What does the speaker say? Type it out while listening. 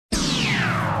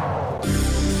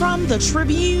From the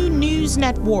Tribune News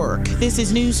Network, this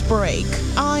is Newsbreak.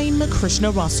 I'm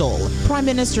Krishna Russell. Prime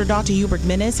Minister Dr. Hubert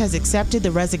Minnis has accepted the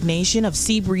resignation of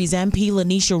Seabreeze MP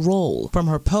Lanisha Roll from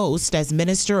her post as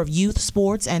Minister of Youth,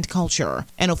 Sports and Culture.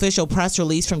 An official press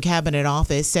release from Cabinet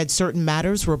Office said certain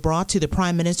matters were brought to the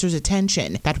Prime Minister's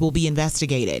attention that will be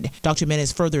investigated. Dr.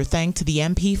 Minnis further thanked the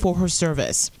MP for her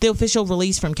service. The official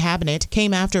release from Cabinet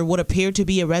came after what appeared to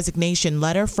be a resignation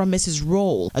letter from Mrs.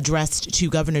 Roll addressed to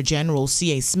Governor General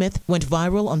C.A. Smith went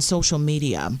viral on social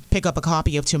media. Pick up a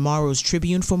copy of tomorrow's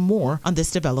Tribune for more on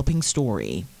this developing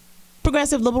story.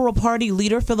 Progressive Liberal Party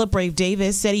leader Philip Brave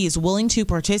Davis said he is willing to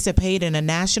participate in a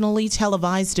nationally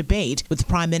televised debate with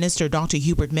Prime Minister Dr.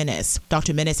 Hubert Minnis.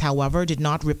 Dr. Minnis, however, did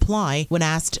not reply when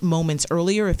asked moments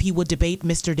earlier if he would debate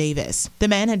Mr. Davis. The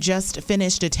man had just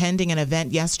finished attending an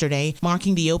event yesterday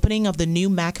marking the opening of the new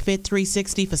MacFit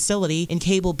 360 facility in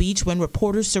Cable Beach when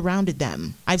reporters surrounded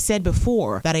them. "I've said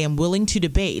before that I am willing to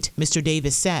debate," Mr.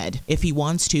 Davis said. "If he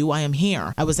wants to, I am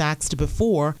here. I was asked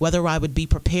before whether I would be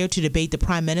prepared to debate the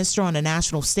Prime Minister on a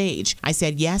national stage. I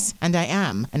said yes, and I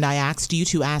am, and I asked you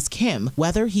to ask him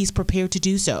whether he's prepared to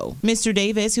do so." Mr.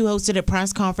 Davis, who hosted a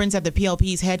press conference at the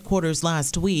PLP's headquarters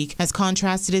last week, has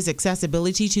contrasted his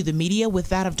accessibility to the media with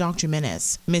that of Dr.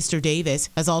 Minnis. Mr. Davis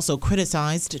has also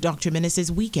criticized Dr.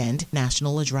 Minnis's weekend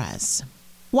national address.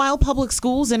 While public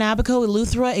schools in Abaco,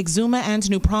 Eleuthera, Exuma, and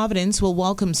New Providence will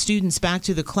welcome students back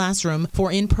to the classroom for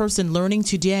in-person learning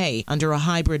today under a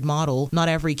hybrid model, not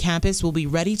every campus will be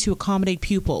ready to accommodate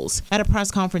pupils. At a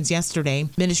press conference yesterday,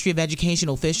 Ministry of Education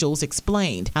officials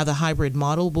explained how the hybrid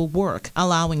model will work,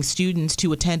 allowing students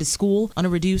to attend school on a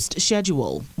reduced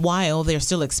schedule, while they're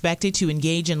still expected to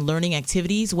engage in learning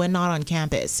activities when not on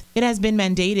campus. It has been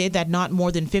mandated that not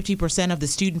more than 50% of the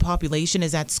student population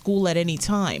is at school at any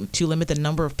time to limit the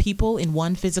number of people in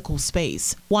one physical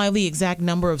space. While the exact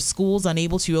number of schools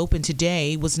unable to open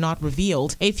today was not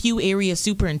revealed, a few area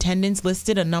superintendents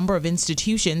listed a number of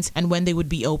institutions and when they would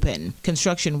be open.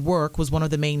 Construction work was one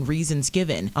of the main reasons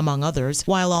given, among others,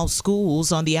 while all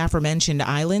schools on the aforementioned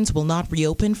islands will not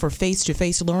reopen for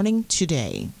face-to-face learning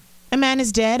today. A man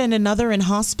is dead and another in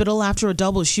hospital after a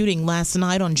double shooting last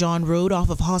night on John Road off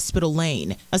of Hospital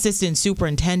Lane. Assistant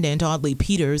Superintendent Audley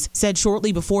Peters said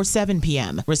shortly before 7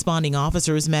 p.m., responding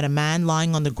officers met a man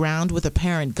lying on the ground with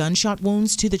apparent gunshot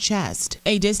wounds to the chest.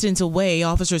 A distance away,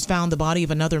 officers found the body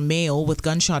of another male with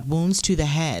gunshot wounds to the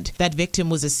head. That victim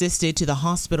was assisted to the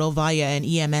hospital via an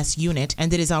EMS unit,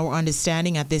 and it is our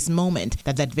understanding at this moment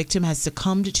that that victim has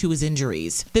succumbed to his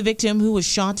injuries. The victim, who was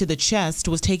shot to the chest,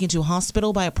 was taken to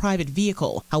hospital by a private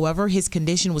vehicle. However, his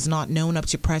condition was not known up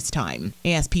to press time.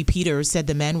 ASP Peters said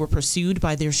the men were pursued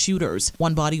by their shooters.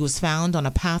 One body was found on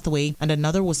a pathway and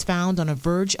another was found on a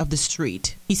verge of the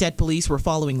street. He said police were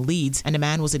following leads and a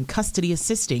man was in custody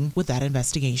assisting with that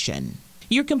investigation.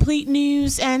 Your complete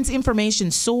news and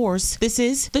information source, this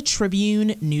is the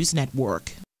Tribune News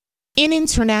Network. In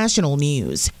international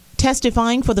news,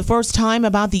 testifying for the first time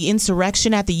about the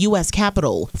insurrection at the U.S.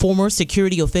 Capitol, former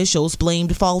security officials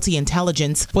blamed faulty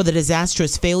intelligence for the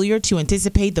disastrous failure to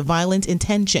anticipate the violent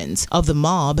intentions of the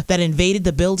mob that invaded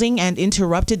the building and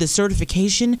interrupted the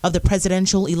certification of the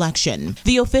presidential election.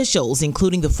 The officials,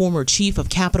 including the former chief of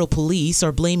Capitol Police,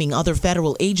 are blaming other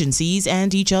federal agencies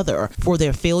and each other for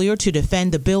their failure to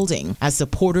defend the building, as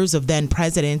supporters of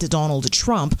then-President Donald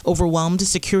Trump overwhelmed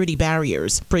security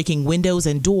barriers, breaking windows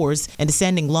and doors and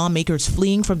sending lawmakers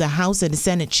fleeing from the House and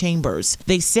Senate chambers.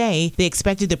 They say they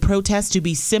expected the protests to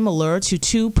be similar to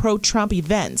two pro-Trump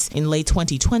events in late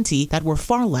 2020 that were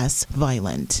far less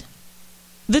violent.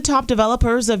 The top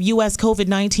developers of U.S.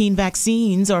 COVID-19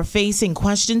 vaccines are facing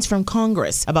questions from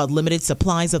Congress about limited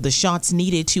supplies of the shots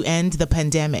needed to end the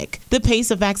pandemic. The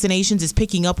pace of vaccinations is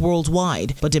picking up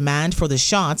worldwide, but demand for the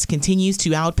shots continues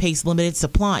to outpace limited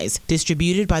supplies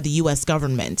distributed by the U.S.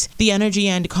 government. The Energy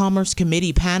and Commerce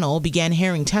Committee panel began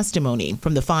hearing testimony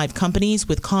from the 5 companies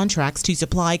with contracts to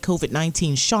supply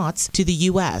COVID-19 shots to the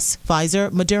U.S.: Pfizer,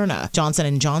 Moderna,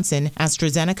 Johnson & Johnson,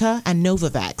 AstraZeneca, and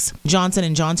Novavax.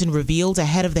 Johnson & Johnson revealed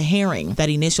ahead of the hearing that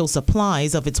initial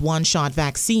supplies of its one-shot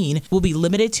vaccine will be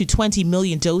limited to 20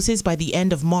 million doses by the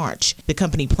end of March. The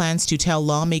company plans to tell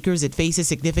lawmakers it faces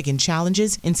significant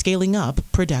challenges in scaling up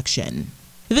production.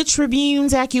 The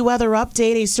Tribune's AccuWeather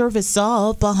update, a service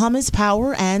of Bahamas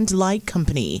Power and Light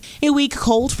Company. A weak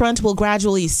cold front will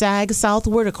gradually sag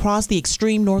southward across the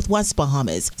extreme northwest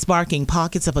Bahamas, sparking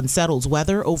pockets of unsettled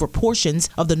weather over portions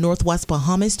of the northwest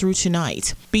Bahamas through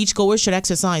tonight. Beachgoers should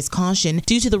exercise caution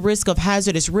due to the risk of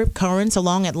hazardous rip currents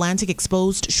along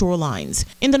Atlantic-exposed shorelines.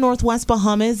 In the northwest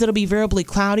Bahamas, it'll be variably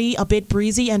cloudy, a bit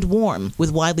breezy and warm,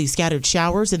 with widely scattered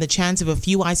showers and the chance of a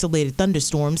few isolated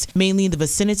thunderstorms, mainly in the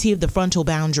vicinity of the frontal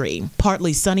boundary. boundary.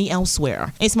 Partly sunny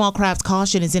elsewhere. A small craft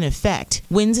caution is in effect.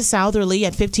 Winds southerly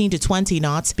at 15 to 20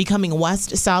 knots, becoming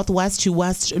west-southwest to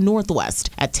west-northwest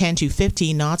at 10 to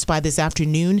 15 knots by this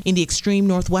afternoon in the extreme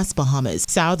northwest Bahamas.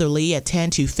 Southerly at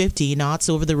 10 to 15 knots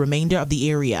over the remainder of the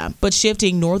area, but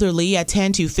shifting northerly at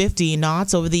 10 to 15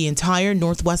 knots over the entire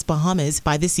northwest Bahamas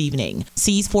by this evening.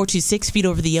 Seas 4 to 6 feet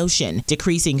over the ocean,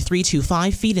 decreasing 3 to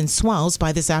 5 feet in swells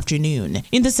by this afternoon.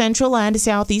 In the central and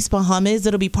southeast Bahamas,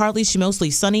 it'll be partly to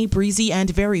mostly sunny, breezy, and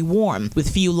very warm, with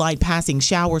few light passing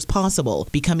showers possible,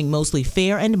 becoming mostly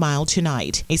fair and mild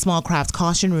tonight. A small craft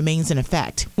caution remains in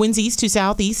effect. Winds east to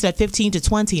southeast at 15 to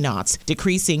 20 knots,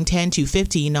 decreasing 10 to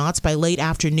 15 knots by late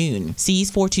afternoon.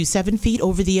 Seas 4 to 7 feet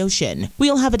over the ocean.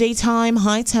 We'll have a daytime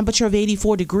high temperature of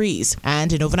 84 degrees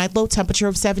and an overnight low temperature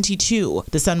of 72.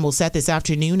 The sun will set this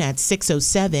afternoon at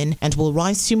 6:07 and will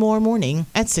rise tomorrow morning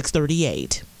at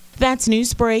 6:38. That's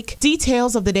Newsbreak.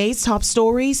 Details of the day's top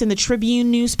stories in the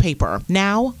Tribune newspaper,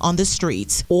 now on the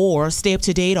streets. Or stay up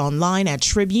to date online at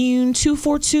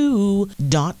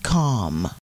Tribune242.com.